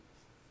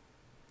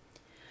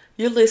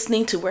You're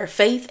listening to Where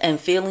Faith and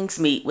Feelings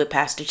Meet with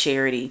Pastor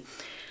Charity.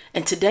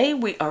 And today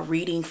we are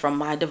reading from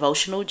my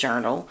devotional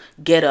journal,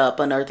 Get Up,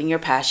 Unearthing Your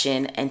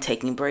Passion and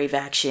Taking Brave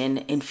Action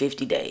in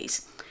 50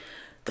 Days.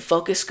 The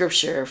focus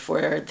scripture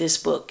for this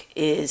book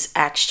is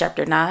Acts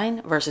chapter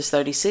 9, verses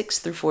 36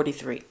 through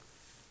 43.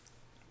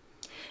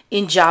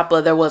 In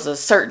Joppa, there was a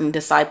certain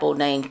disciple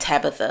named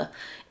Tabitha.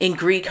 In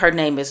Greek, her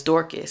name is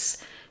Dorcas.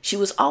 She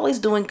was always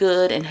doing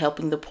good and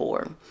helping the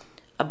poor.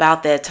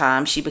 About that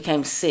time, she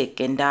became sick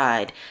and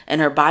died,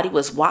 and her body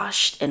was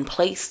washed and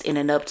placed in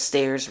an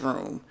upstairs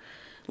room.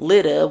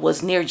 Lydda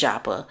was near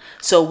Joppa,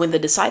 so when the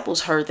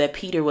disciples heard that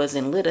Peter was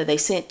in Lydda, they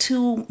sent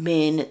two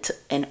men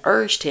and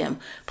urged him,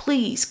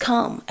 "Please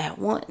come at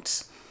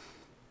once."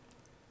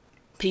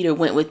 Peter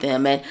went with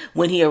them, and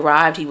when he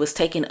arrived, he was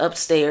taken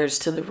upstairs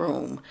to the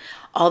room.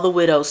 All the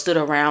widows stood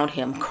around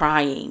him,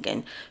 crying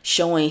and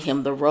showing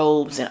him the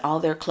robes and all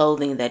their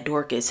clothing that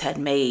Dorcas had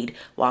made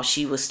while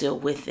she was still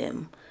with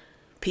them.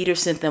 Peter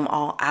sent them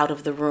all out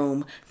of the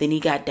room. Then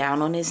he got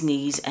down on his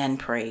knees and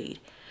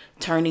prayed.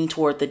 Turning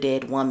toward the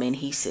dead woman,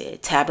 he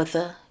said,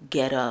 "Tabitha,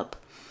 get up."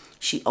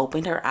 She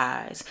opened her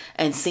eyes,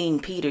 and seeing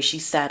Peter, she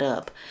sat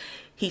up.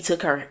 He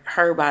took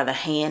her by the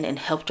hand and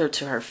helped her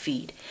to her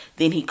feet.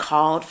 Then he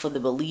called for the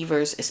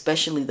believers,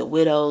 especially the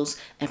widows,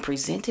 and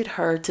presented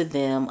her to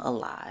them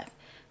alive.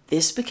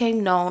 This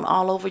became known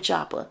all over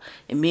Joppa,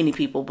 and many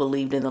people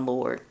believed in the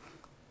Lord.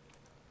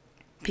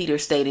 Peter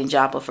stayed in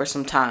Joppa for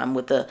some time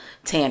with a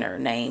tanner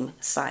named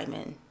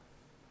Simon.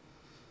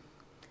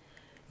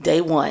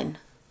 Day 1,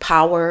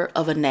 Power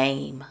of a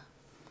Name.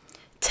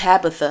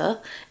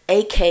 Tabitha,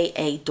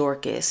 aka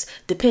Dorcas,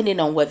 depending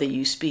on whether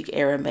you speak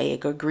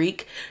Aramaic or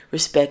Greek,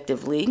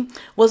 respectively,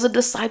 was a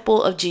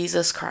disciple of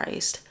Jesus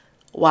Christ.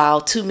 While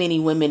too many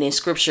women in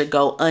scripture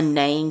go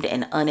unnamed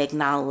and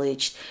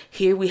unacknowledged,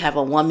 here we have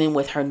a woman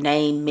with her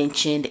name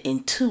mentioned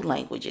in two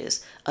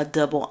languages, a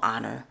double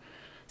honor.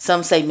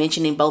 Some say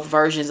mentioning both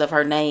versions of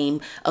her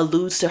name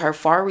alludes to her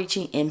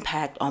far-reaching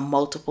impact on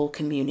multiple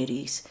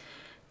communities.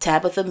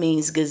 Tabitha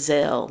means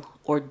gazelle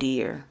or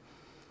deer.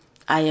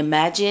 I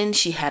imagine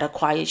she had a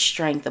quiet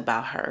strength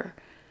about her.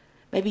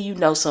 Maybe you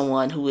know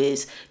someone who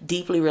is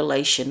deeply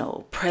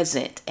relational,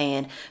 present,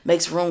 and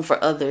makes room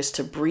for others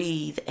to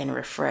breathe and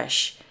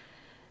refresh.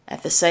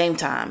 At the same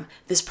time,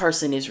 this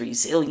person is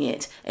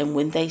resilient, and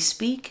when they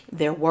speak,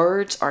 their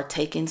words are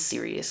taken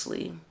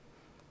seriously.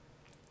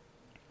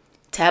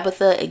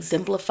 Tabitha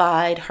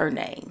exemplified her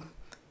name.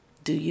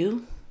 Do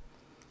you?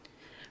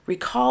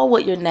 Recall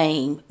what your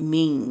name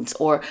means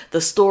or the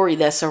story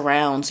that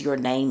surrounds your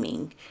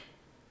naming.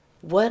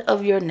 What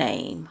of your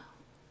name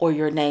or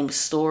your name's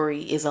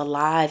story is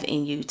alive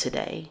in you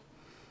today?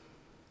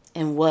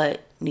 And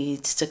what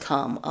needs to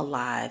come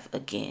alive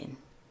again?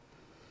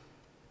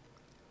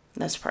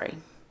 Let's pray.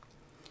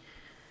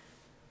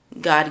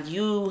 God,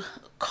 you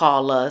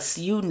call us,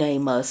 you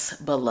name us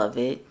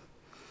beloved.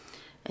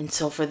 And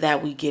so for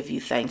that, we give you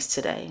thanks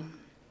today.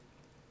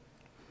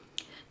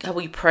 God,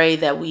 we pray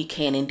that we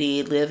can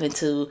indeed live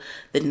into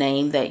the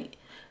name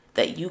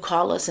that you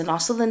call us and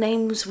also the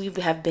names we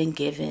have been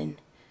given.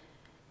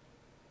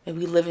 May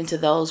we live into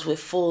those with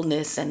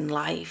fullness and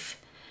life.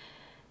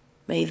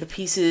 May the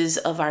pieces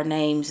of our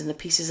names and the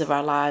pieces of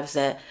our lives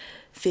that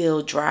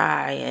feel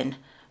dry and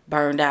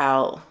burned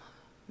out,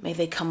 may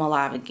they come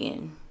alive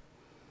again.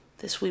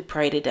 This we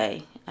pray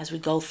today as we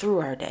go through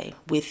our day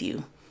with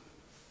you.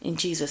 In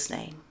Jesus'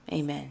 name,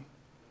 amen.